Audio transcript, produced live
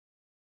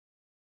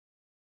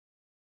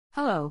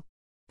Hello.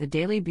 The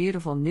daily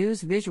beautiful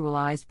news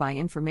visualized by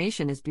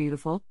Information is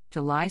Beautiful,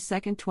 July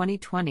 2,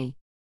 2020.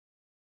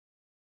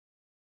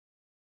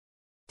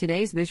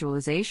 Today's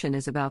visualization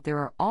is about there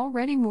are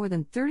already more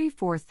than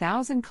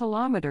 34,000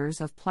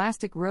 kilometers of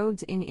plastic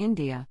roads in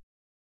India.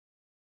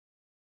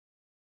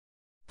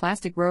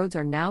 Plastic roads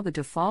are now the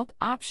default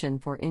option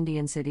for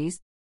Indian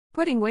cities,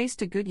 putting waste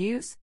to good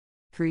use,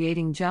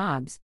 creating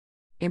jobs,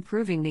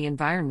 improving the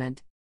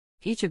environment.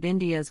 Each of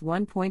India's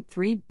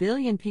 1.3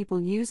 billion people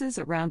uses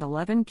around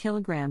 11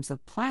 kilograms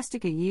of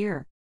plastic a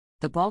year.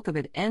 The bulk of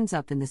it ends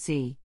up in the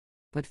sea.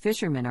 But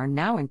fishermen are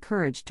now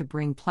encouraged to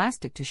bring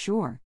plastic to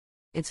shore.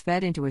 It's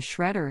fed into a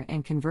shredder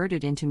and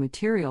converted into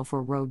material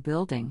for road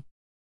building.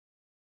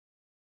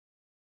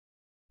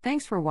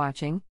 Thanks for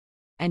watching.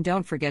 And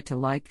don't forget to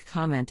like,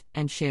 comment,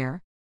 and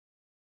share.